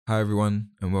Hi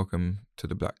everyone, and welcome to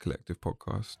the Black Collective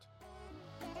podcast.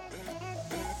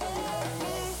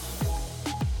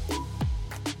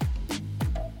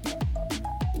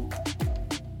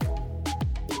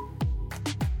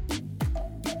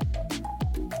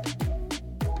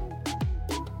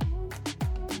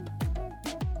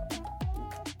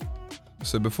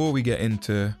 So before we get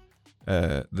into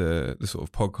the sort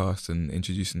of podcast and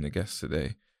introducing the guests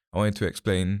today, I wanted to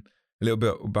explain a little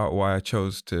bit about why I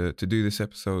chose to do this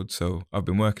episode. So I've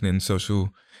been working in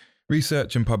social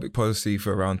research and public policy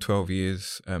for around 12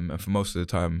 years, and for most of the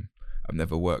time, I've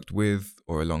never worked with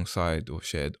or alongside or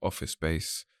shared office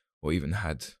space or even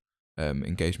had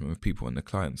engagement with people on the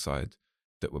client side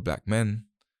that were Black men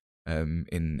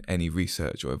in any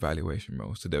research or evaluation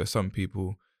roles. So there were some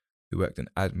people who worked in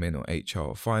admin or HR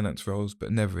or finance roles,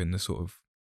 but never in the sort of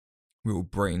real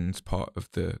brains part of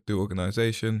the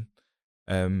organisation.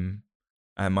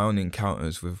 And my own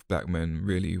encounters with Black men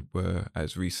really were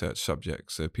as research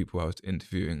subjects, so people I was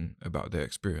interviewing about their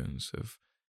experience of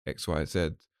X, Y,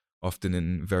 Z, often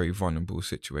in very vulnerable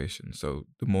situations. So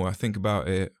the more I think about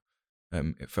it,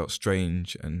 it felt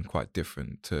strange and quite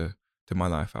different to my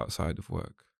life outside of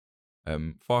work.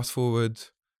 Fast forward,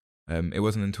 it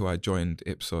wasn't until I joined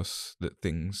Ipsos that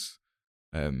things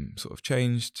sort of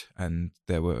changed, and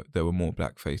there were more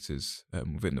Black faces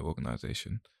within the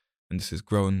organisation. And this has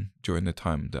grown during the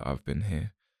time that I've been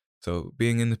here. So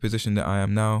being in the position that I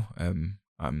am now,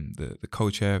 I'm the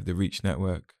co-chair of the Reach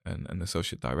Network and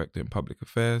Associate Director in Public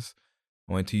Affairs.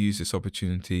 I wanted to use this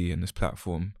opportunity and this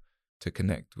platform to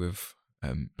connect with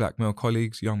Black male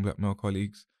colleagues, young Black male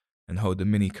colleagues, and hold a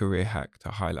mini career hack to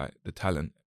highlight the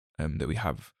talent that we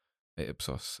have at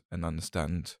Ipsos and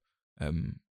understand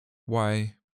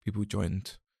why people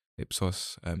joined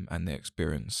Ipsos and their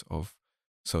experience of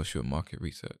social market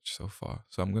research so far.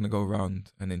 So I'm going to go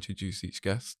around and introduce each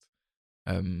guest.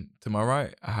 To my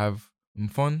right, I have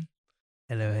Mfon.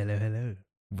 Hello.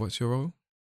 What's your role?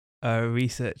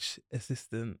 Research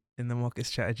assistant in the market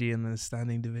strategy and the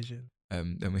standing division.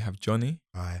 Then we have Johnny.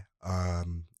 Hi,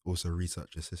 also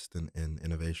research assistant in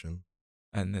innovation.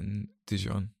 And then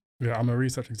Dijon. Yeah, I'm a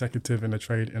research executive in the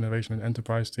trade, innovation and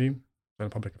enterprise team for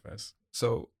public affairs.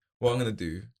 So what I'm going to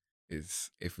do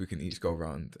is if we can each go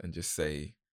around and just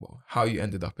say, well, how you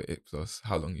ended up at Ipsos,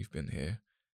 how long you've been here,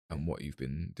 and what you've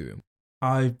been doing.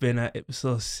 I've been at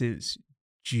Ipsos since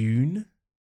June.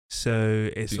 So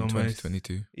it's June almost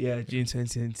 2022. Yeah, June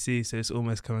 2022. So it's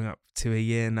almost coming up to a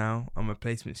year now. I'm a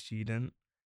placement student.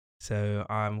 So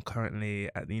I'm currently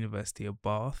at the University of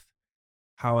Bath.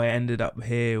 How I ended up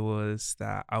here was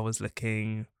that I was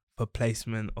looking for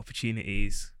placement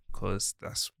opportunities because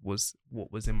that was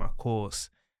what was in my course.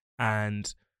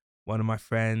 And one of my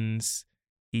friends,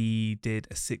 he did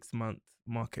a 6-month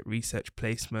market research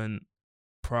placement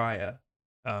prior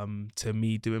to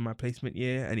me doing my placement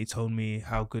year, and he told me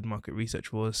how good market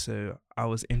research was. So I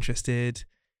was interested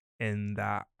in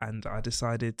that, and I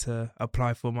decided to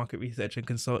apply for market research and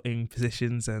consulting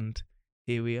positions, and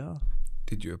here we are.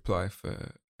 Did you apply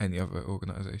for any other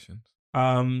organisations?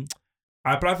 I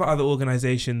applied for other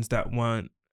organisations that weren't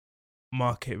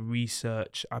market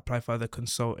research. I applied for other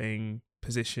consulting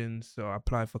positions. So I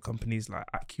applied for companies like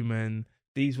Acumen.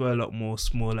 These were a lot more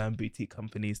smaller and boutique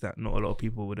companies that not a lot of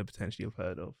people would have potentially have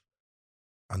heard of.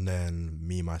 And then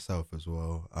me, myself as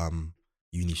well,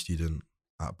 uni student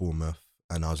at Bournemouth,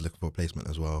 and I was looking for a placement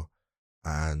as well.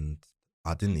 And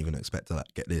I didn't even expect to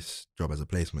get this job as a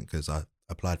placement because I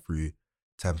applied through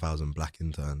 10,000 Black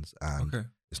interns, and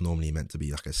it's normally meant to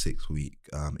be like a 6-week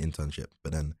internship,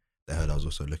 but then they heard I was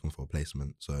also looking for a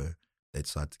placement, so they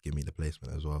decided to give me the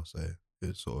placement as well. So it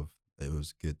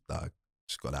was good that I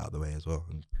just got out of the way as well,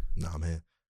 and now I'm here.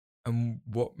 And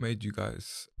what made you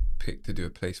guys pick to do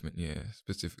a placement year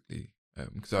specifically?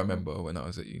 Because I remember when I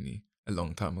was at uni a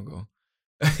long time ago,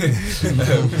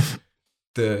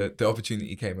 the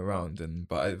opportunity came around,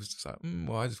 but I was just like,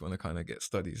 well, I just want to kind of get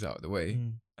studies out of the way.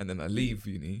 And then I leave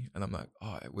uni and I'm like,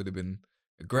 it would have been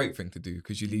a great thing to do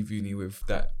because you leave uni with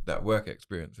that work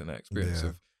experience and that experience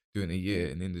of doing a year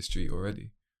in industry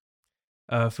already.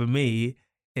 For me,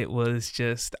 it was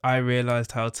just, I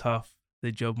realised how tough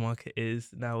the job market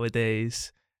is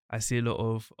nowadays. I see a lot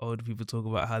of older people talk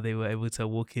about how they were able to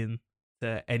walk in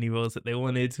to any roles that they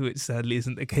wanted, which sadly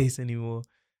isn't the case anymore.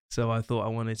 So I thought I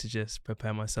wanted to just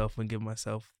prepare myself and give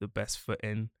myself the best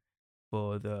footing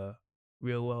for the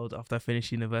real world after I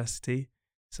finished university.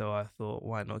 So I thought,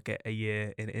 why not get a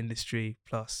year in industry?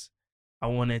 Plus, I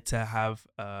wanted to have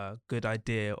a good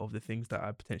idea of the things that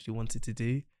I potentially wanted to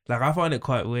do. Like, I find it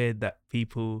quite weird that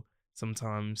people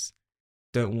sometimes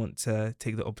don't want to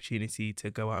take the opportunity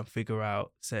to go out and figure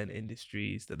out certain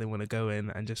industries that they want to go in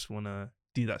and just want to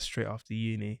do that straight after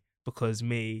uni. Because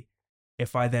me,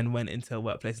 if I then went into a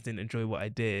workplace and didn't enjoy what I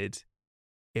did,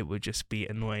 it would just be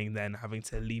annoying then having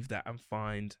to leave that and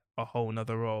find a whole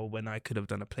nother role when I could have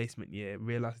done a placement year,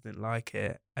 realize I didn't like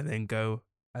it, and then go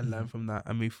and learn from that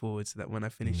and move forward so that when I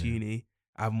finish uni,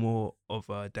 I have more of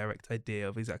a direct idea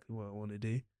of exactly what I want to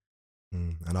do.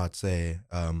 And I'd say,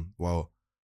 well,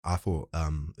 I thought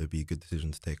it would be a good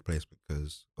decision to take a placement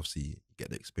because obviously you get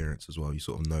the experience as well. You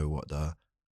sort of know what the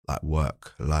like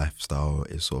work lifestyle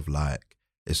is sort of like.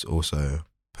 It's also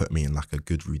put me in like a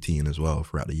good routine as well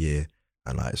throughout the year.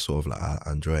 And like, it's sort of like,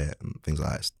 I enjoy it and things like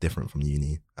that. It's different from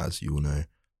uni, as you all know.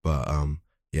 But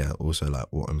yeah, also like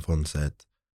what Mfon said,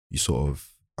 you sort of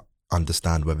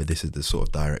understand whether this is the sort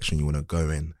of direction you want to go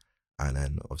in. And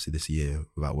then obviously this year,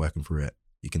 without working through it,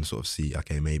 you can sort of see,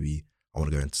 okay, maybe I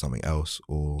want to go into something else,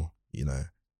 or, you know,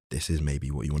 this is maybe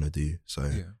what you want to do. So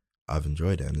I've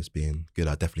enjoyed it and it's been good.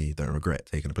 I definitely don't regret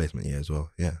taking a placement year as well.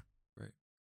 Yeah. Great.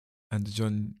 And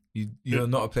John, you're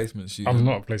not a placement student. I'm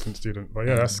not a placement student, but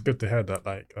yeah, that's good to hear that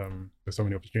like there's so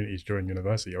many opportunities during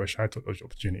university. I wish I took those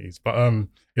opportunities. But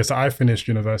yeah, so I finished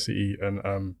university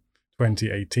in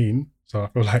 2018, so I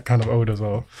feel like kind of old as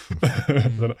well.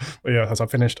 But yeah, as I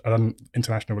finished, I done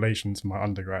international relations for my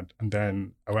undergrad, and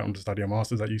then I went on to study a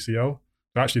master's at UCL.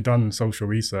 I've actually done social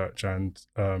research and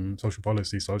social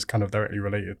policy, so it's kind of directly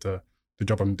related to the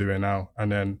job I'm doing now.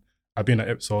 And then I've been at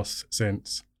Ipsos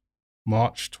since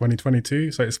March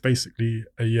 2022, so it's basically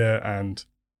a year and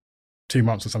 2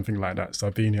 months or something like that. So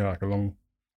I've been here like I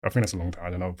think that's a long time, I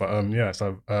don't know. But yeah,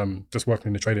 so just working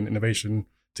in the trade and innovation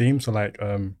team, so like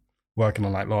working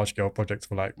on like large scale projects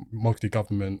for like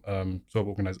multi-government sort of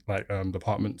organized like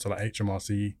departments, so like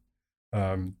HMRC,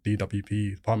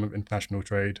 DWP, Department of International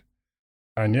Trade.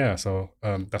 And yeah, so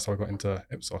that's how I got into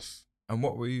Ipsos. And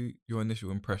what were your initial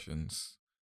impressions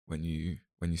when you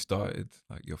started,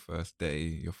 like your first day,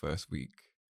 your first week,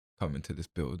 coming to this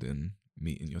building,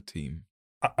 meeting your team?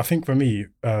 I think for me,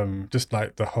 just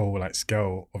like the whole like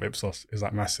scale of Ipsos is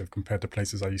like massive compared to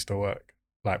places I used to work.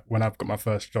 Like when I've got my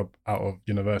first job out of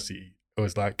university, it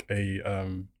was like a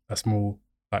small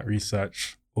like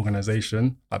research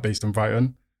organization like based in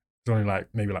Brighton. There's only like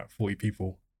maybe like 40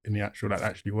 people in the actual that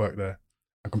actually work there.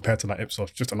 And compared to like Ipsos,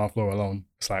 just on our floor alone,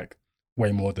 it's like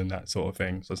way more than that sort of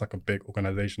thing. So it's like a big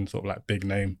organization, sort of like big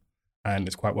name, and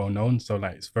it's quite well known. So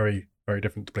like it's very, very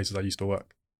different to places I used to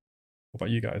work. What about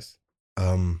you guys?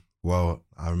 Well,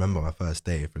 I remember my first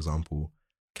day, for example,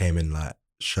 came in like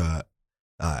shirt,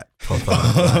 like proper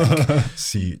like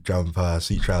suit, jumper,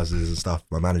 suit trousers and stuff.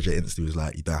 My manager instantly was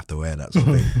like, you don't have to wear that sort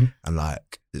of thing. And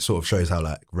like it sort of shows how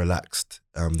like relaxed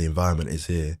the environment is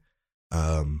here,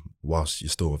 whilst you're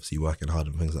still obviously working hard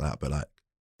and things like that. But like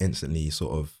instantly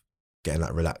sort of getting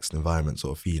that relaxed environment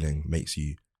sort of feeling makes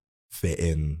you fit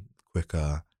in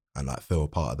quicker and like feel a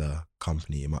part of the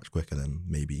company much quicker than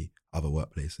maybe other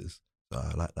workplaces. So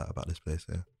I like that about this place,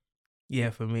 yeah. Yeah,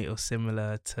 for me, it was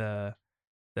similar to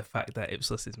the fact that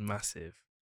Ipsos is massive.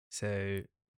 So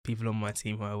people on my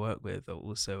team who I work with are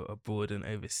also abroad and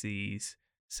overseas.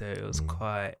 So it was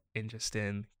quite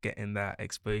interesting getting that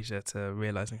exposure to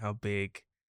realizing how big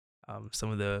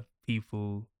some of the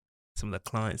people, some of the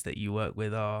clients that you work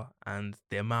with are, and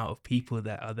the amount of people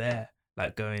that are there,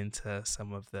 like going to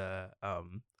some of the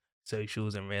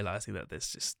socials and realizing that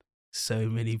there's just so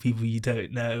many people you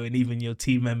don't know, and even your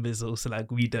team members also like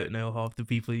we don't know half the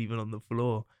people even on the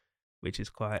floor, which is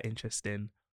quite interesting.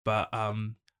 But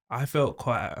I felt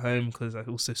quite at home because I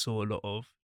also saw a lot of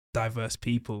diverse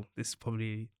people. This is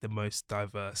probably the most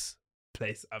diverse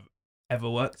place I've ever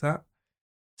worked at.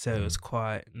 So it was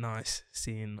quite nice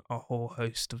seeing a whole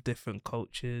host of different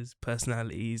cultures,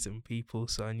 personalities and people.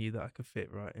 So I knew that I could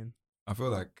fit right in. I feel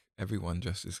like everyone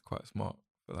just is quite smart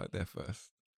for like their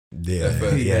first. Yeah,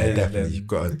 definitely. You've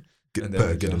got to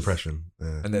put a good impression.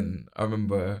 Yeah. And then I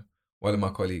remember one of my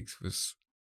colleagues was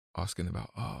asking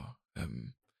about,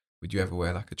 would you ever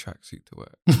wear like a tracksuit to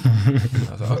work? I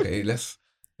was like, okay, let's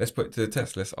put it to the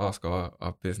test. Let's ask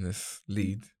our business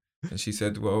lead. And she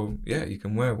said, well, yeah, you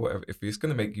can wear whatever. If it's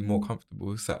going to make you more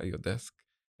comfortable, sat at your desk,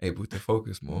 able to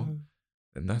focus more,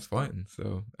 then that's fine.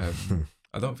 So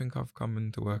I don't think I've come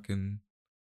into work in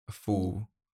a full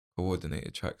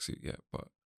coordinated tracksuit yet, but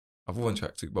I've worn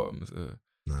tracksuit bottoms.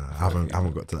 No, I haven't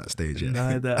got to that stage yet.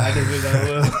 Neither. I don't think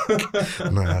I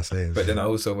will. No, same. But then I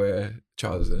also wear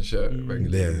trousers and shirt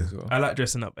regularly as well. I like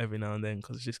dressing up every now and then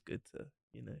because it's just good to,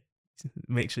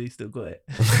 make sure you still got it.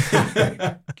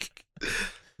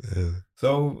 Yeah.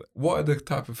 So what are the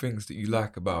type of things that you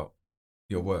like about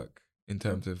your work in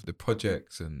terms of the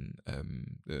projects and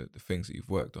the things that you've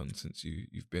worked on since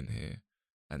you've been here,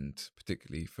 and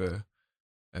particularly for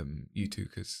you two,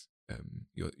 because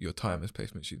your time as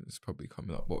placement students is probably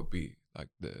coming up. What would be like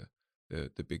the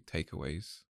big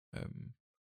takeaways from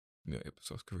your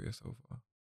Ipsos career so far?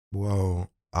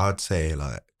 Well, I'd say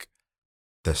like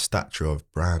the stature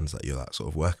of brands that you're like sort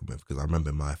of working with, because I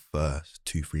remember my first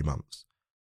 2-3 months,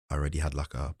 I already had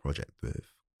like a project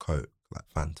with Coke, like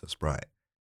Fanta, Sprite,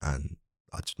 and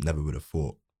I just never would have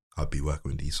thought I'd be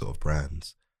working with these sort of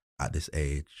brands at this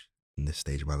age, in this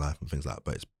stage of my life and things like that.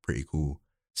 But it's pretty cool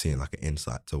seeing like an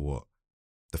insight to what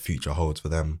the future holds for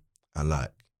them, and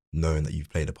like knowing that you've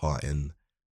played a part in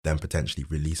them potentially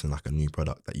releasing like a new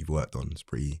product that you've worked on.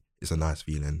 It's a nice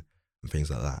feeling and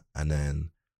things like that. And then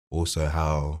also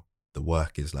how the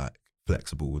work is like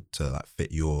flexible to like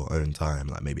fit your own time,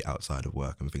 like maybe outside of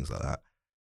work and things like that.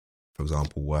 For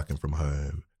example, working from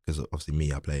home, because obviously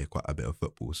me, I play quite a bit of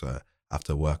football, so I have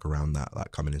to work around that,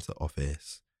 like coming into the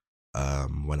office,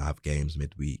 when I have games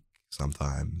midweek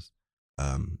sometimes.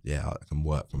 I can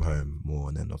work from home more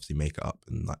and then obviously make it up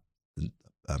in like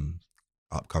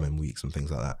upcoming weeks and things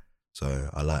like that. So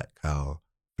I like how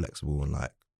flexible and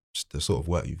like just the sort of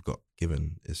work you've got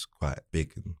given is quite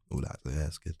big and all that. So yeah,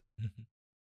 it's good. Mm-hmm.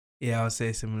 Yeah, I'll say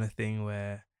a similar thing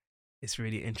where it's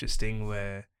really interesting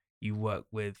where you work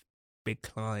with big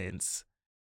clients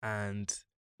and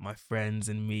my friends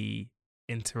and me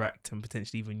interact and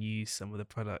potentially even use some of the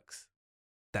products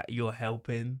that you're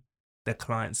helping the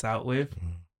clients out with.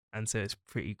 And so it's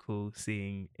pretty cool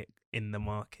seeing it in the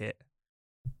market.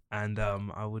 And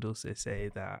I would also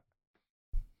say that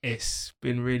it's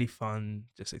been really fun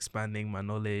just expanding my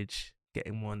knowledge,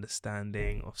 getting more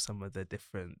understanding of some of the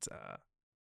different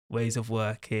ways of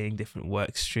working, different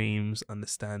work streams,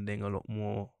 understanding a lot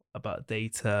more about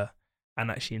data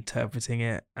and actually interpreting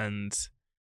it and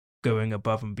going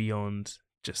above and beyond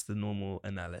just the normal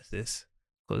analysis.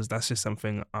 Because that's just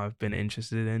something I've been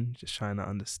interested in, just trying to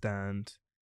understand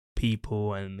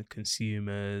people and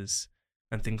consumers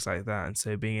and things like that. And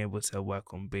so being able to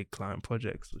work on big client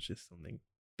projects was just something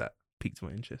that piqued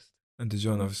my interest. And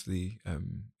Dijon, obviously,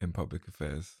 in public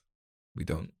affairs, we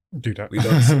don't do that.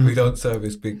 We don't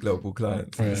service big global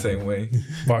clients in the same way.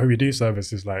 But who we do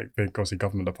service is like big, obviously,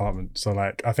 government departments. So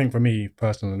like, I think for me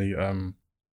personally,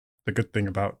 the good thing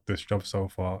about this job so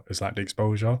far is like the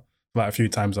exposure. Like a few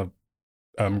times I've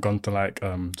gone to like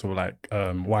sort of like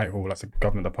Whitehall, that's a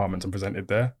government department, and presented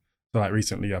there. So like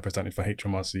recently I presented for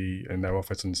HMRC in their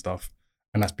office and stuff,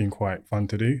 and that's been quite fun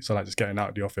to do. So like just getting out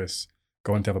of the office,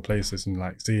 going to other places and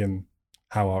like seeing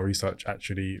how our research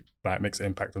actually like makes an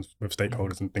impact with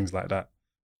stakeholders and things like that.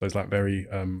 So it's like very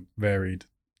varied,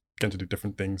 getting to do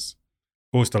different things.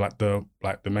 Also like the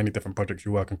many different projects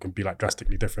you work on can be like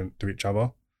drastically different to each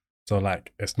other. So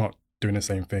like it's not doing the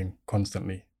same thing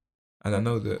constantly. And I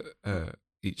know that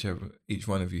each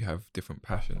one of you have different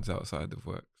passions outside of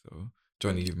work. So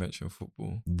Johnny, you've mentioned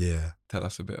football. Yeah. Tell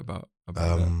us a bit about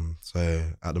that.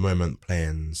 So at the moment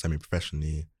playing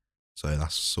semi-professionally, so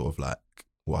that's sort of like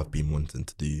what I've been wanting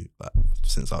to do like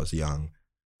since I was young,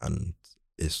 and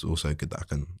it's also good that I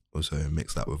can also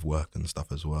mix that with work and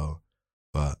stuff as well.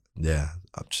 But yeah,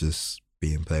 I've just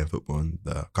been playing football, and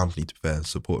the company, to be fair,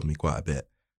 supported me quite a bit,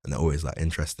 and they're always like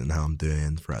interested in how I'm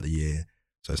doing throughout the year.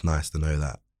 So it's nice to know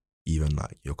that even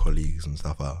like your colleagues and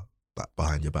stuff are like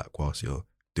behind your back whilst you're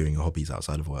doing your hobbies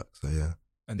outside of work. So yeah.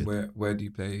 And where do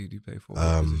you play? Who do you play for?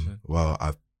 What position? Well,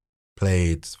 I've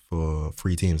played for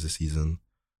 3 teams this season.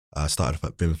 I started off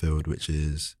at Binfield, which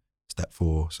is step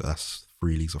 4, so that's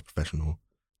 3 leagues off professional.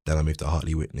 Then I moved to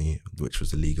Hartley Whitney, which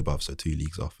was the league above, so 2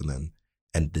 leagues off, and then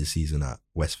ended the season at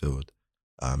Westfield,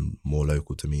 more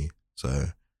local to me. So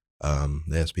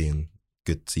it's been a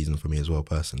good season for me as well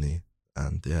personally.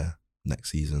 And yeah,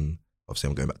 next season, obviously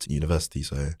I'm going back to university,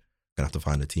 so I'm going to have to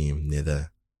find a team near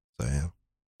there. So yeah.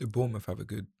 Do Bournemouth have a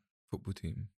good football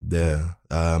team? Yeah.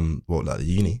 What, like the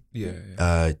uni?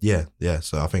 Yeah. Yeah.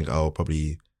 So I think I'll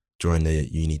probably join the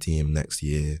uni team next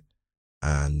year,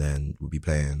 and then we'll be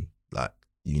playing like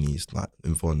unis like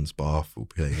in Fons, Bath, we'll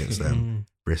play against them,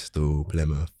 Bristol,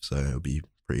 Plymouth, so it'll be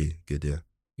pretty good, yeah.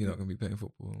 You're not going to be playing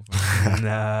football?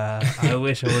 Nah, I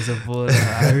wish I was a baller.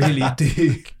 I really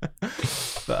do.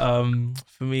 But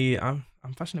for me, I'm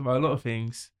passionate about a lot of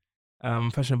things. I'm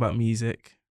passionate about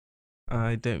music.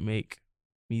 I don't make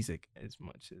music as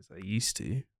much as I used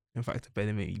to. In fact, I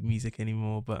barely make music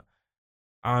anymore, but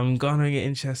I'm garnering an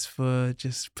interest for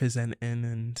just presenting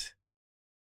and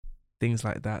things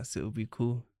like that, so it'll be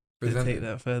cool to take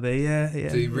that further. Yeah.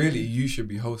 So you should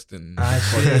be hosting.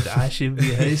 I should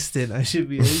be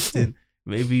hosting.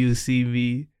 Maybe you'll see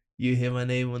me you hear my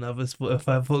name on other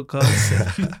Spotify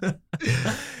podcasts,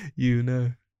 you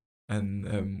know.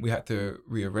 And we had to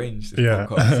rearrange this Yeah.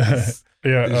 podcast.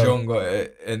 Yeah, Dijon got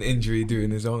an injury doing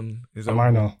his own a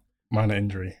minor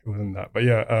injury. It wasn't that, but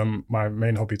yeah, my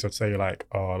main hobbies I'd say like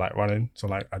are like running. So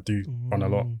like I do run a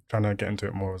lot, trying to get into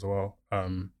it more as well.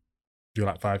 Do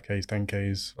like 5Ks,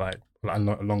 10Ks, like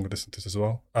longer distances as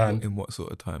well. And in what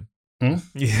sort of time?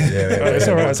 It's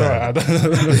alright. It's alright.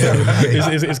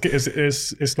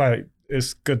 It's like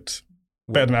it's good,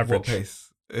 better than average. What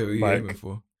pace are you aiming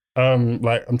for?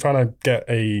 Like I'm trying to get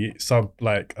a sub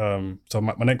like so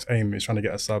my next aim is trying to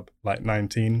get a sub like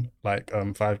 19 like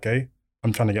 5K.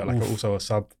 I'm trying to get like also a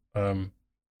sub 40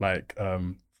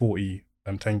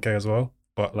 10K as well.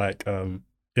 But like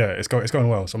yeah, it's going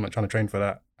well. So I'm like trying to train for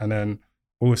that, and then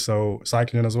also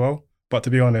cycling as well. But to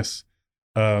be honest,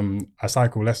 I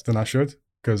cycle less than I should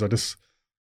because I just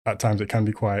at times it can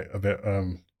be quite a bit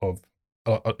of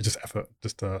just effort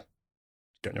just to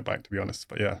get on your bike, to be honest.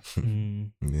 But yeah.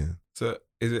 Yeah. So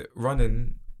is it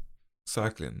running,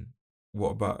 cycling? What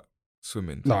about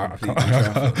swimming? No, I can't.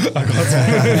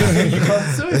 You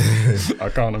can't swim? I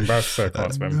can't. Embarrassed to say I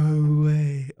can't swim. No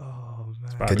way. Oh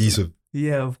man. Can you swim?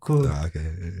 Yeah, of course. Ah,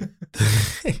 okay.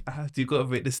 I have to. You got to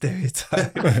break the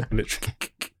stereotype. Literally.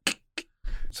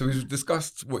 So we've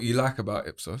discussed what you like about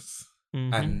Ipsos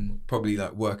and probably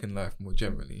like working life more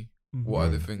generally. What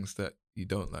are the things that you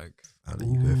don't like? I'll let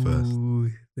you go first.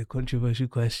 The controversial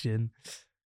question.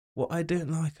 What I don't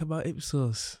like about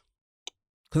Ipsos,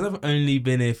 because I've only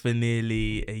been here for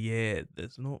nearly a year,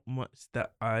 there's not much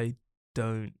that I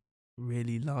don't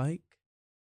really like.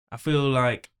 I feel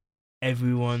like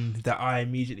everyone that I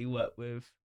immediately work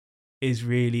with is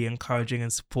really encouraging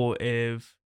and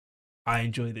supportive. I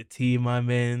enjoy the team I'm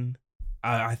in.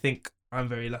 I think I'm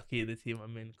very lucky at the team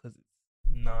I'm in because it's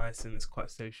nice and it's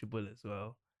quite sociable as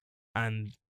well.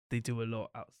 And they do a lot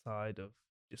outside of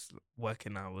just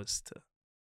working hours to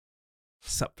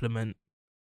supplement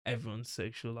everyone's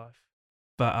social life.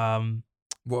 But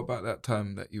what about that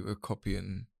time that you were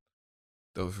copying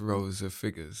those rows of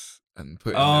figures and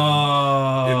putting them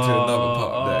into another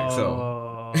part of the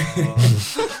Excel?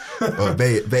 Oh,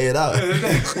 bay it out.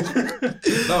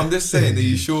 No, I'm just saying. Are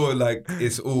you sure? Like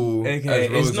it's all okay.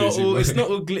 as It's not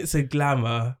all glitz and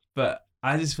glamour, but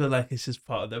I just feel like it's just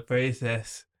part of the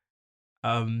process.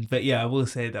 But yeah, I will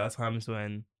say there are times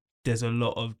when there's a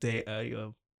lot of data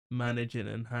you're managing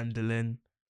and handling,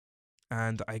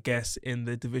 and I guess in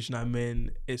the division I'm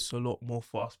in, it's a lot more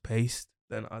fast paced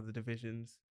than other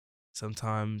divisions.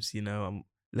 Sometimes, I'm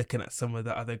looking at some of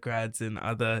the other grads in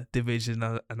other divisions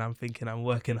and I'm thinking I'm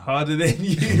working harder than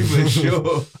you for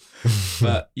sure.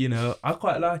 But, I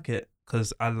quite like it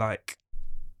because I like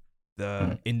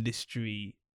the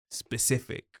industry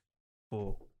specific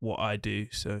for what I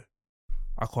do. So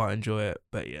I quite enjoy it.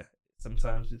 But yeah,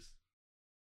 sometimes it's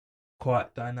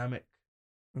quite dynamic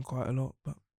and quite a lot.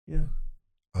 But yeah.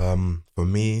 For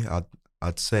me,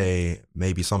 I'd say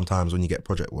maybe sometimes when you get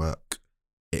project work,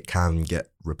 it can get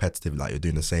repetitive, like you're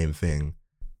doing the same thing.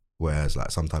 Whereas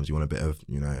like sometimes you want a bit of,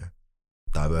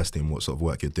 diversity in what sort of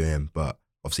work you're doing. But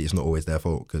obviously it's not always their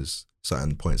fault because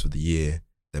certain points of the year,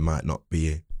 there might not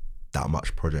be that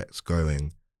much projects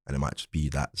going and it might just be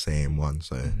that same one.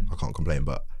 So I can't complain.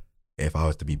 But if I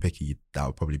was to be picky, that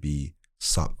would probably be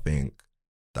something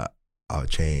that I would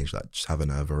change, like just having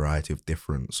a variety of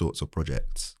different sorts of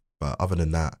projects. But other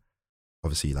than that,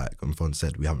 obviously like Mfon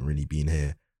said, we haven't really been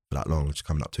here for that long, just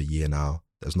coming up to a year now.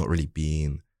 There's not really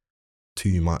been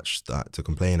too much that to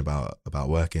complain about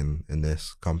working in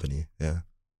this company. Yeah.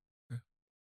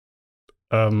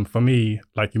 For me,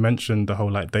 like you mentioned the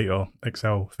whole like data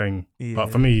Excel thing,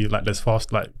 but for me, like there's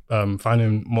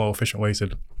finding more efficient ways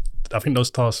to. I think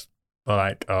those tasks are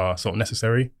like sort of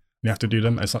necessary. You have to do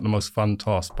them. It's not the most fun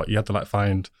task, but you have to like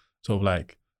find sort of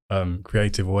like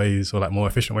creative ways or like more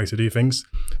efficient ways to do things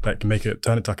that can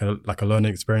turn it to like a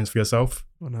learning experience for yourself,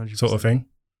 100%. Sort of thing.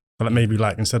 So like maybe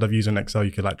like instead of using Excel,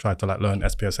 you could like try to like learn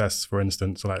SPSS, for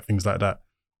instance, or like things like that.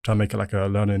 Try and make it like a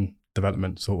learning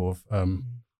development sort of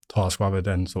task rather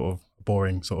than sort of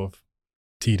boring, sort of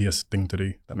tedious thing to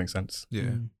do. That makes sense.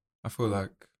 Yeah, I feel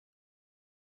like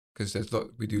because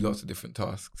we do lots of different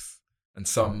tasks, and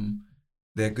some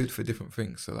they're good for different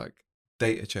things. So like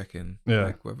data checking,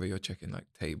 like whether you're checking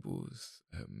like tables,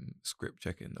 script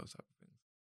checking, those type of things.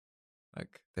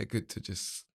 Like they're good to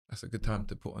that's a good time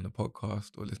to put on a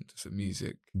podcast or listen to some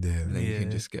music. Yeah. And then you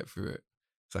can just get through it.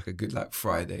 It's like a good like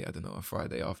Friday, a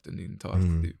Friday afternoon task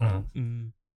to do.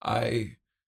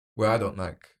 Where I don't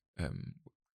like,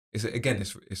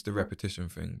 it's the repetition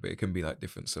thing, but it can be like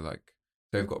different. So like,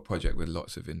 they've got a project with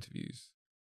lots of interviews.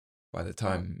 by the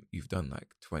time you've done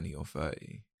like 20 or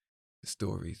 30, the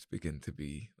stories begin to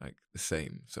be like the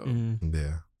same. So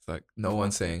Yeah. it's like no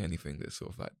one's saying anything that's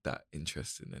sort of like that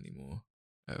interesting anymore.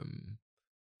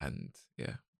 And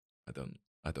yeah, I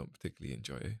don't particularly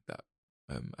enjoy that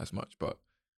as much. But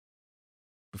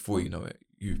before you know it,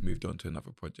 you've moved on to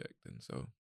another project, and so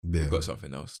Yeah. you've got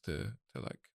something else to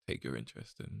like take your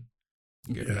interest and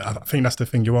get Yeah, rid I of. think that's the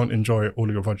thing. You won't enjoy all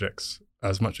of your projects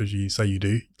as much as you say you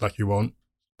do. Like you won't,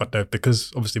 but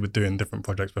because obviously we're doing different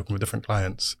projects, working with different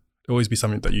clients, there'll always be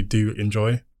something that you do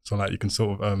enjoy. So like you can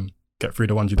sort of get through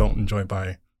the ones you don't enjoy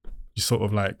by you sort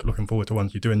of like looking forward to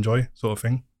ones you do enjoy, sort of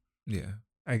thing. Yeah.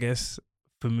 I guess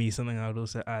for me, something I would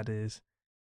also add is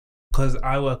because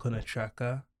I work on a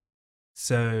tracker,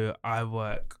 so I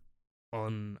work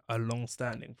on a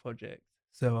long-standing project.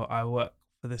 So I work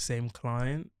for the same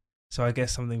client. So I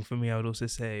guess something for me, I would also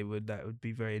say would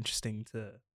be very interesting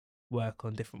to work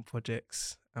on different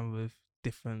projects and with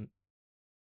different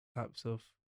types of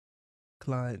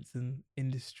clients and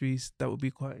industries. That would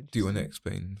be quite interesting. Do you want to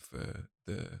explain for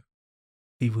the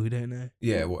people who don't know?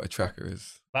 Yeah, what a tracker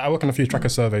is? Like I work on a few tracker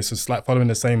surveys, so it's like following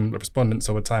the same respondents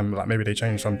over time. Like maybe they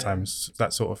change sometimes,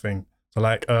 that sort of thing. So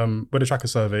like with the tracker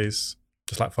surveys,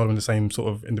 just like following the same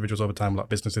sort of individuals over time, like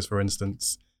businesses, for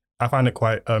instance. I find it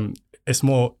quite it's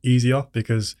more easier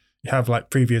because you have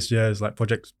like previous years like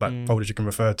projects like folders you can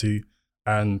refer to,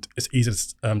 and it's easier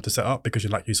to set up because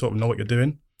you sort of know what you're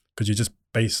doing because you just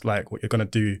base like what you're gonna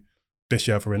do this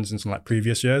year, for instance, and like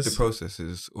previous years. The process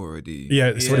is already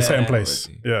it's already set in place.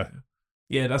 Already.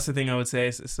 Yeah, that's the thing I would say.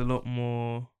 It's a lot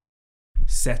more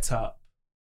set up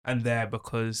and there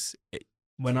because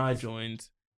when I joined,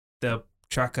 the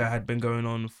tracker had been going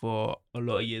on for a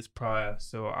lot of years prior,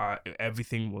 so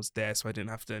everything was there, so I didn't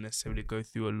have to necessarily go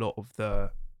through a lot of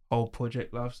the whole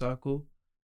project life cycle.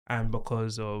 And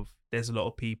because of there's a lot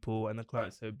of people and the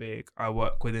client's so big, I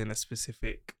work within a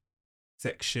specific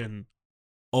section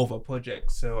of a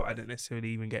project, so I don't necessarily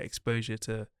even get exposure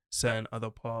to certain other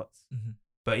parts. Mm-hmm.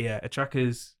 But yeah, a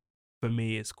tracker's for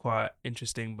me is quite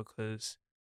interesting because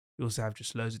you also have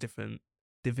just loads of different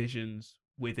divisions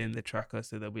within the tracker.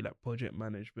 So there'll be like project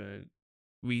management,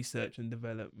 research and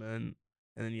development,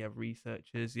 and then you have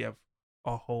researchers. You have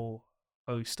a whole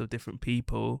host of different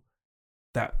people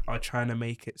that are trying to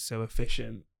make it so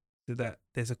efficient so that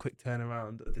there's a quick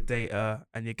turnaround of the data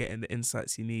and you're getting the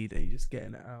insights you need and you're just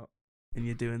getting it out and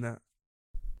you're doing that.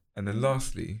 And then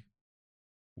lastly,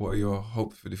 what are your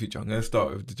hopes for the future? I'm going to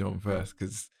start with John first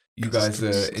because you guys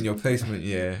are in your placement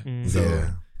year, so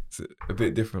it's a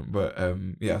bit different. But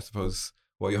I suppose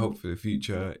what are your hopes for the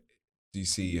future? Do you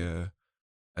see a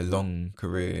long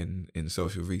career in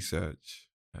social research?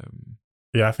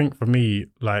 Yeah, I think for me,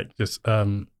 like just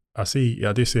I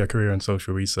do see a career in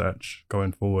social research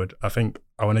going forward. I think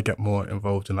I want to get more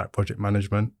involved in like project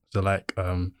management, so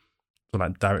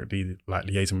directly like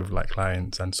liaising with like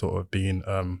clients and sort of being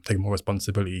taking more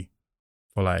responsibility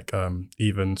for like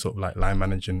even sort of like line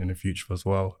managing in the future as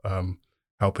well,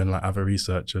 helping like other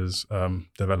researchers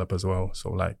develop as well, so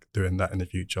like doing that in the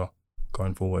future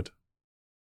going forward.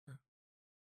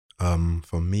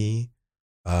 For me,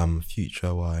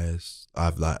 future wise,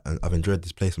 I've enjoyed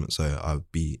this placement, so I'd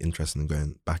be interested in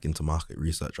going back into market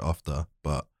research after,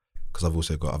 but because I've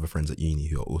also got other friends at uni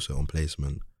who are also on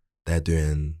placement, they're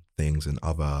doing things in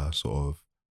other sort of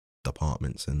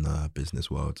departments in the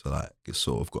business world. So like it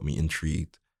sort of got me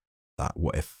intrigued that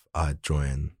what if I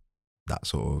join that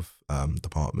sort of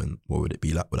department, what would it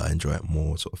be like? Would I enjoy it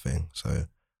more, sort of thing? So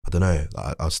I don't know,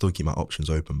 like, I'll still keep my options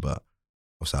open, but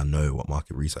obviously I know what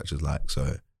market research is like,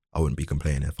 so I wouldn't be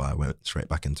complaining if I went straight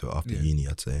back into it after uni,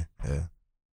 I'd say. Yeah.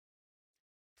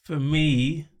 For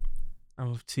me,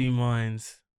 I'm of two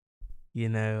minds.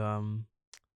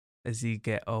 As you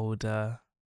get older,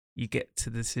 you get to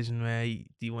the decision where do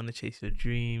you want to chase your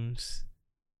dreams,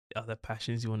 other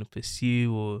passions you want to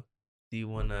pursue, or do you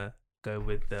want to go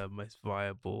with the most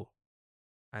viable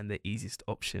and the easiest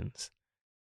options?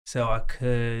 So I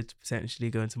could potentially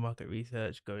go into market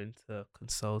research, go into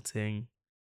consulting.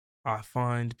 I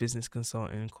find business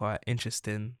consulting quite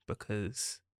interesting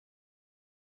because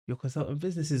you're consulting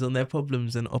businesses on their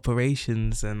problems and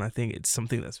operations, and I think it's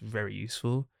something that's very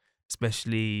useful,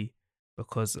 especially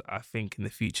because I think in the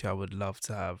future I would love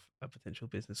to have a potential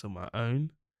business of my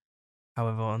own.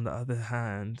 However, on the other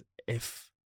hand,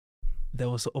 if there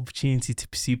was an opportunity to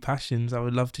pursue passions, I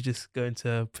would love to just go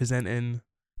into presenting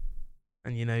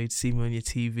and, you'd see me on your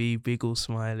TV, big all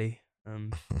smiley,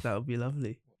 and that would be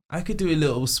lovely. I could do a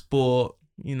little sport,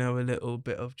 a little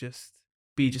bit of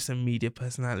be just a media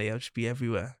personality. I'll just be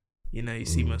everywhere. You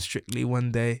see me on Strictly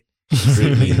one day,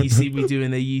 You see me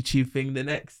doing a YouTube thing the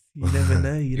next. You never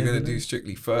know. You're going to do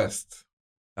Strictly first.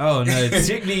 Oh no,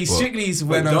 Strictly is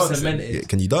when I'm dancing? cemented. Yeah,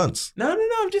 can you dance? No,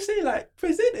 I'm just saying like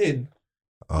presenting.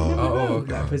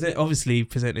 Okay. Like, obviously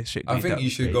presenting Strictly. I think you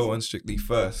should go on Strictly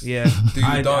first. Yeah, Do your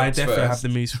I dance definitely first, have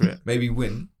the moves for it. maybe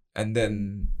win, and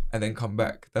then come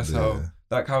back. That's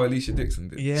how Alicia Dixon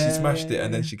did. Yeah, she smashed it,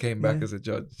 and then she came back as a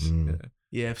judge.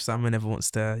 Yeah, if someone ever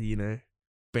wants to,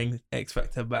 bring X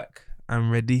Factor back, I'm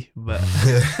ready. But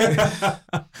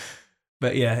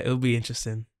but yeah, it'll be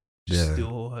interesting. Just do a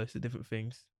whole host of different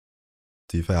things.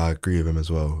 To be fair, I agree with him as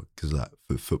well, because like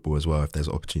for football as well, if there's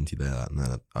an opportunity there, like,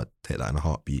 no, I'd take that in a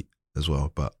heartbeat as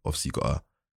well. But obviously you gotta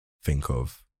think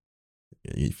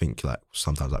like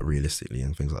sometimes like realistically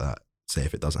and things like that. Say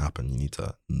if it doesn't happen, you need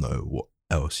to know what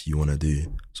else you want to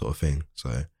do, sort of thing.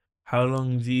 So how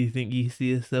long do you think you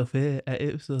see yourself here at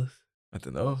Ipsos? I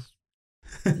don't know.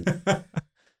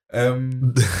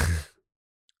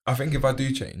 I think if I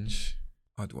do change,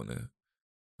 I'd want to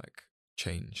like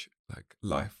change like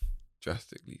life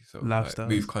drastically. So like,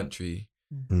 move country,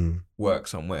 work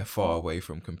somewhere far away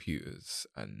from computers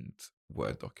and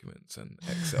Word documents and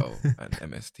Excel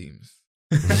and MS Teams.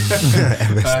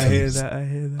 I hear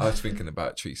that. I was thinking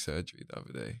about tree surgery the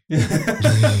other day,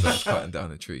 like cutting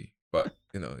down a tree. But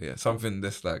something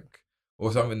that's like,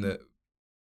 or something that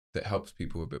helps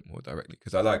people a bit more directly.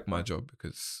 Because I like my job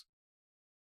because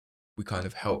we kind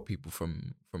of help people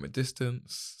from a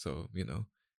distance. So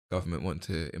government want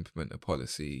to implement a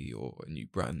policy or a new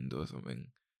brand or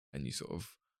something, and you sort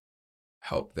of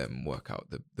help them work out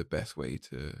the best way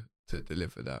to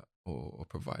deliver that or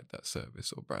provide that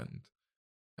service or brand.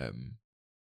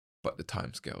 But the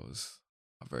timescales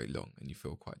are very long, and you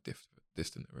feel quite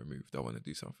distant and removed. I want to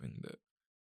do something that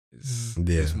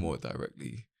is more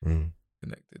directly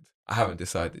connected. I haven't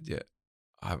decided yet.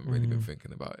 I haven't really been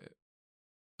thinking about it.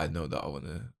 I know that I want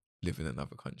to live in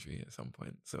another country at some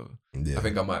point, so I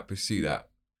think I might pursue that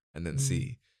and then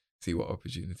see what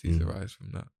opportunities arise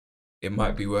from that. It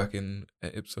might be working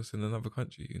at Ipsos in another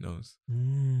country, who knows?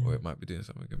 Or it might be doing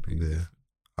something completely different.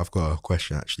 I've got a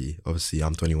question actually. Obviously,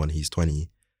 I'm 21, he's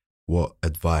 20. What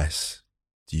advice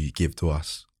do you give to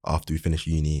us after we finish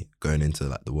uni, going into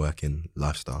like the working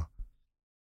lifestyle?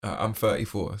 I'm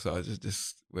 34, so I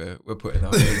just we're putting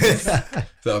out ages.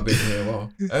 So I've been here a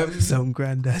while. Some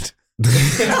granddad.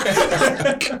 That's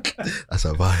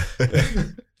a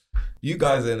vibe. You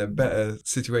guys are in a better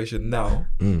situation now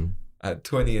at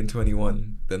 20 and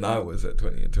 21 than I was at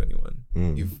 20 and 21.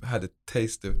 You've had a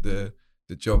taste of the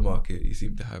job market. You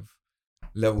seem to have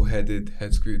level-headed,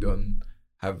 head screwed on,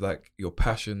 have like your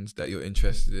passions that you're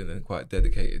interested in and quite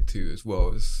dedicated to, as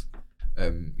well as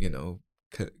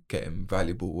getting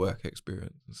valuable work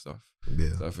experience and stuff.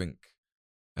 Yeah. So I think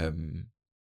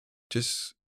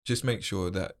just make sure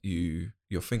that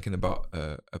you're thinking about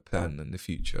a plan in the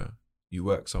future. You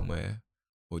work somewhere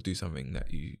or do something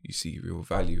that you see real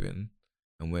value in,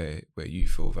 and where you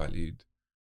feel valued.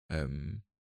 And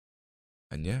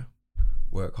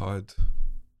work hard.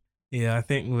 Yeah, I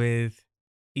think with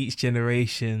each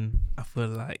generation, I feel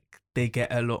like they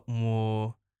get a lot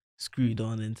more screwed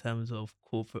on in terms of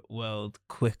corporate world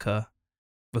quicker,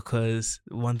 because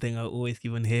one thing I always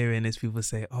keep on hearing is people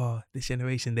say, oh, this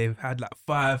generation, they've had like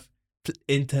 5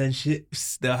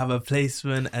 internships, they'll have a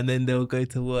placement, and then they'll go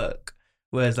to work.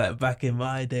 Whereas like back in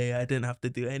my day, I didn't have to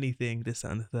do anything, this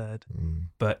and the third.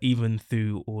 But even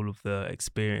through all of the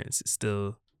experience, it's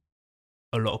still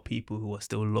a lot of people who are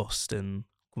still lost and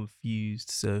confused.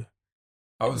 So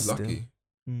I was lucky.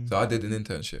 So I did an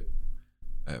internship,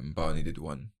 but I only did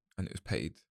one, and it was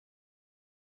paid.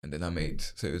 And then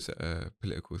so it was a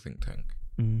political think tank.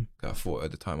 I thought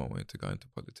at the time I wanted to go into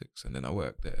politics, and then I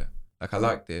worked there. Like I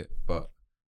liked it, but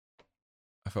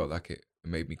I felt like it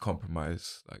made me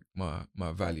compromise like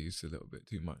my values a little bit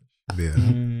too much.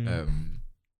 Yeah.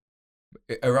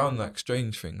 Around like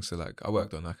strange things. So like I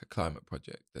worked on like a climate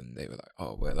project, and they were like,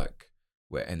 oh,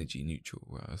 we're energy neutral.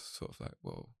 Where I was sort of like,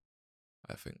 well,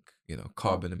 I think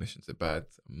carbon emissions are bad.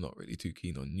 I'm not really too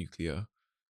keen on nuclear.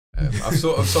 I've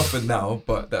sort of softened now,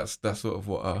 but that's sort of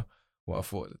what I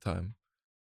thought at the time.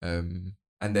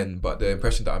 And then, but the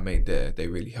impression that I made there, they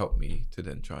really helped me to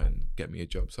then try and get me a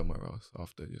job somewhere else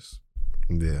after just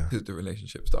because the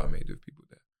relationships that I made with people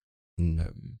there.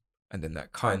 And then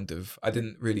that kind of, I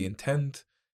didn't really intend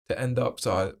to end up.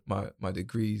 So my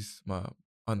degrees, my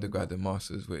undergrad and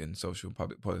masters were in social and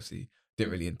public policy.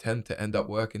 Didn't really intend to end up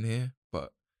working here,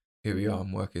 but here we are.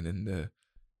 I'm working in the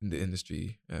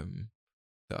industry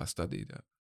that I studied at,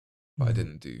 but I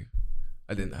didn't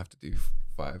have to do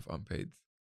 5 unpaid.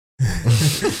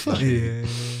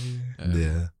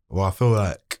 Yeah. Well, I feel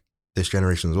like this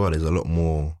generation as well, there's a lot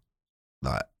more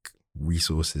like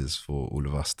resources for all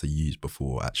of us to use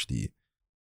before actually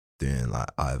doing like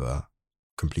either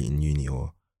completing uni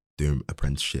or doing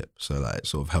apprenticeship. So like it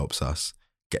sort of helps us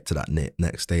get to that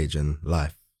next stage in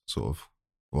life, sort of,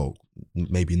 well,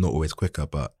 maybe not always quicker,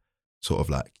 but sort of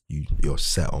like you're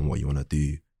set on what you want to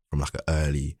do from like an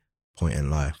early point in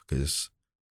life. Because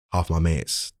half my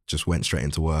mates just went straight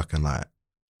into work and like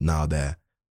now they're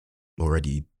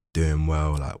already doing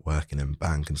well, like working in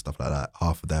bank and stuff like that.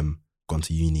 Half of them gone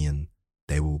to uni and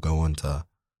they will go on to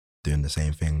doing the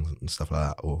same things and stuff like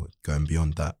that, or going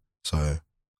beyond that. So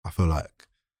I feel like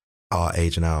our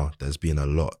age now, there's been a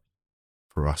lot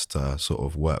for us to sort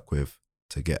of work with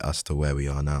to get us to where we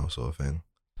are now, sort of thing.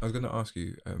 I was going to ask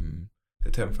you,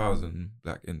 the 10,000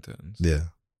 black interns. Yeah.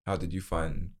 How did you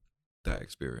find that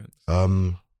experience?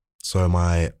 So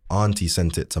my auntie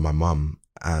sent it to my mum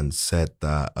and said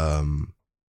that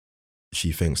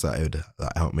she thinks that it would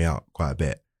like, help me out quite a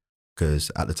bit,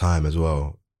 because at the time as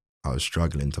well, I was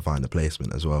struggling to find a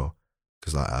placement as well,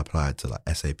 because like I applied to like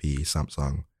SAP,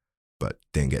 Samsung, but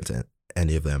didn't get to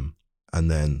any of them. And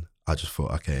then I just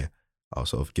thought, okay, I'll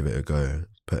sort of give it a go,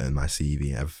 put in my CV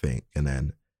and everything. And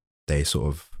then they sort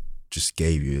of just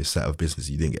gave you a set of business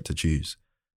you didn't get to choose.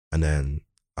 And then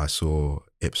I saw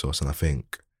Ipsos, and I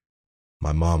think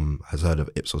my mum has heard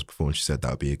of Ipsos before, and she said that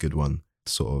would be a good one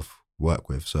to sort of work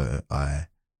with. So I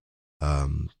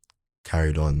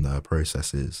carried on the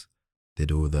processes,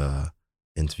 did all the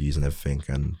interviews and everything,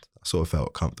 and I sort of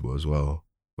felt comfortable as well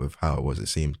with how it was. It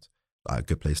seemed like a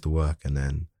good place to work, and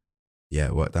then yeah,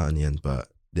 it worked out in the end. But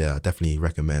yeah, I definitely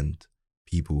recommend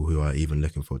people who are even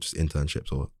looking for just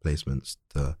internships or placements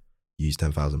to use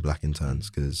 10,000 black interns,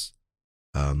 because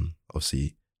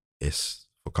obviously it's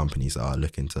for companies that are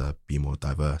looking to be more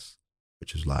diverse,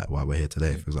 which is like why we're here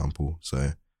today, for example.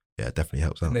 So yeah, it definitely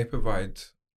helps out. And they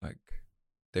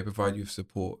provide you with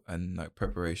support and like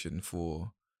preparation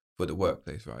for the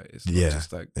workplace, right? It's not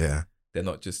just like they're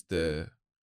not just the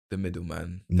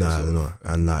middleman. No, they're not.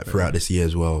 And like throughout this year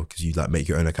as well, because you like make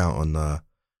your own account on the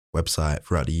website,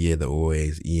 throughout the year they're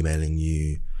always emailing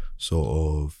you, sort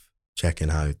of checking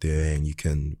how you're doing. You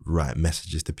can write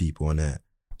messages to people on it.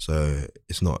 So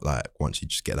it's not like once you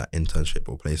just get that internship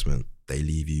or placement, they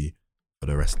leave you for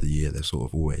the rest of the year. They're sort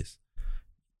of always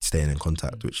staying in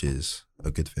contact, which is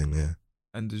a good thing, yeah.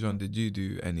 And Dejan, did you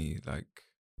do any like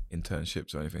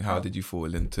internships or anything? How did you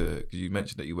fall into, because you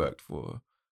mentioned that you worked for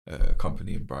a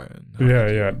company in Brighton.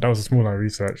 Yeah. That was a smaller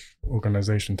research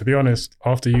organization. To be honest,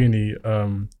 after uni,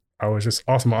 I was just,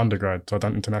 after my undergrad, so I'd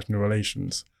done international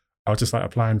relations, I was just like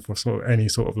applying for sort of any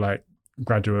sort of like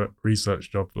graduate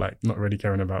research job, like not really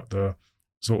caring about the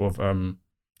sort of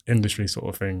industry sort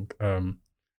of thing. And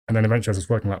then eventually I was just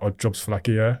working like odd jobs for like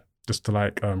a year, just to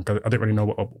like, cause I didn't really know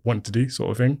what I wanted to do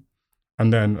sort of thing.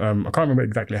 And then I can't remember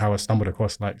exactly how I stumbled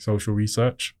across like social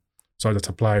research. So I just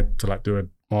applied to like do a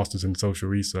master's in social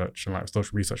research and like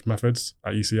social research methods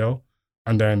at UCL.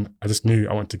 And then I just knew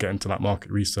I wanted to get into like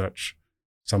market research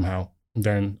somehow. And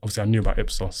then obviously I knew about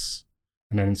Ipsos,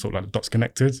 and then sort of like the dots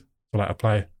connected. So like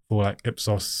apply for like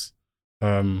Ipsos.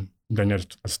 Then yeah,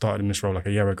 I started in this role like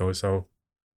a year ago. So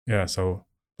yeah,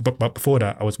 but before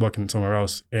that I was working somewhere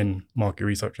else in market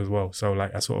research as well. So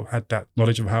like I sort of had that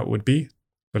knowledge of how it would be,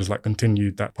 but just like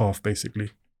continued that path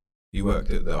basically. You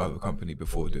worked at the other company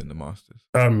before doing the masters?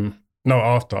 No,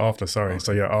 after, sorry. Okay.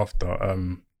 So yeah, after,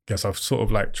 yes, I've sort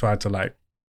of like tried to like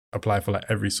apply for like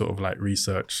every sort of like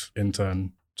research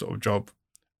intern sort of job.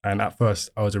 And at first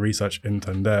I was a research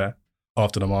intern there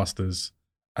after the masters,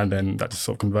 and then that just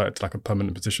sort of converted to like a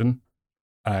permanent position.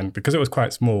 And because it was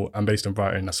quite small and based in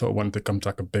Brighton, I sort of wanted to come to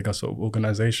like a bigger sort of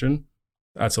organization.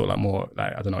 I'd sort of like more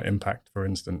like, I don't know, impact, for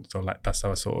instance. So like that's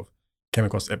how I sort of came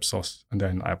across Ipsos, and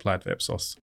then I applied for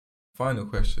Ipsos. Final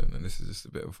question, and this is just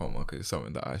a bit of a fun one because it's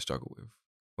something that I struggle with.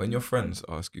 When your friends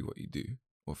ask you what you do,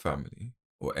 or family,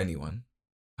 or anyone,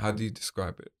 how do you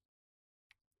describe it?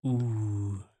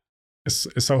 Ooh. It's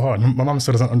so hard. My mum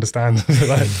still doesn't understand.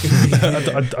 Like, I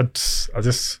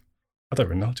don't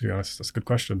really know, to be honest. That's a good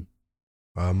question.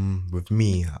 With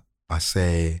me, I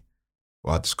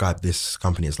describe this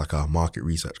company as like a market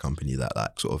research company that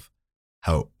like sort of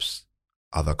helps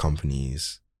other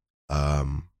companies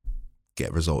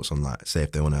get results on, like, say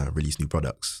if they want to release new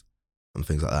products and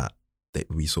things like that,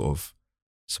 we sort of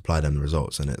supply them the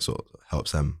results, and it sort of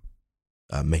helps them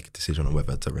make a decision on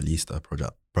whether to release the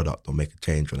product or make a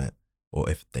change on it, or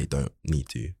if they don't need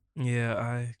to. Yeah,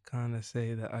 I kind of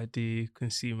say that I do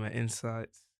consumer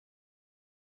insights,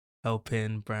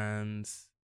 helping brands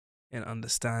in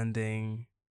understanding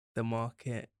the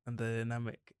market and the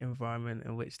dynamic environment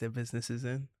in which their business is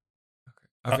in. Okay.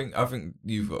 I think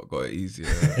you've got it easier.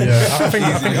 Yeah, I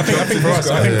think for us,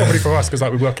 probably for us, because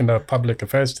like we work in the public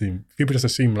affairs team, people just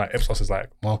assume like Ipsos is like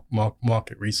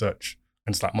market research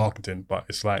and it's like marketing, but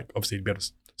it's like obviously we have a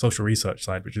social research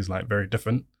side, which is like very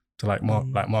different to like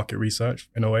market research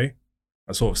in a way.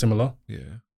 That's sort of similar.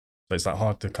 Yeah. So it's like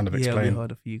hard to kind of Yeah, it'll explain. be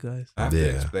harder for you guys. I have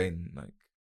to explain, like,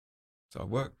 so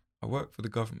I work for the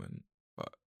government,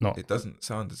 but it doesn't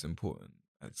sound as important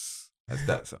as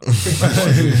that sounds. Like, what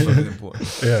I do is not as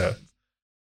important. Yeah.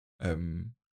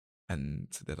 And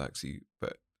so they're like, see,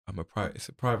 but it's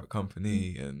a private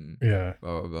company and Yeah.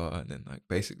 blah blah blah. And then like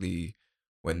basically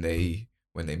when they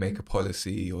make a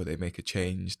policy or they make a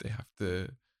change, they have to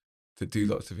do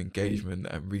lots of engagement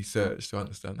and research to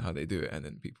understand how they do it, and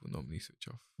then people normally switch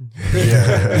off.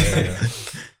 Yeah.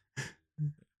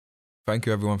 Thank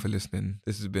you everyone for listening.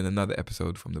 This has been another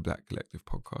episode from the Black Collective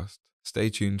podcast.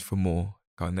 Stay tuned for more.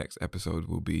 Our next episode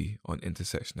will be on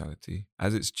intersectionality.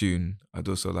 As it's June, I'd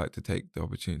also like to take the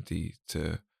opportunity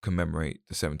to commemorate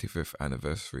the 75th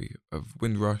anniversary of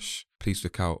Windrush. Please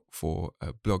look out for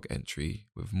a blog entry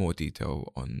with more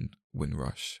detail on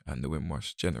Windrush and the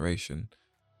Windrush generation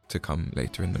to come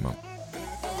later in the month.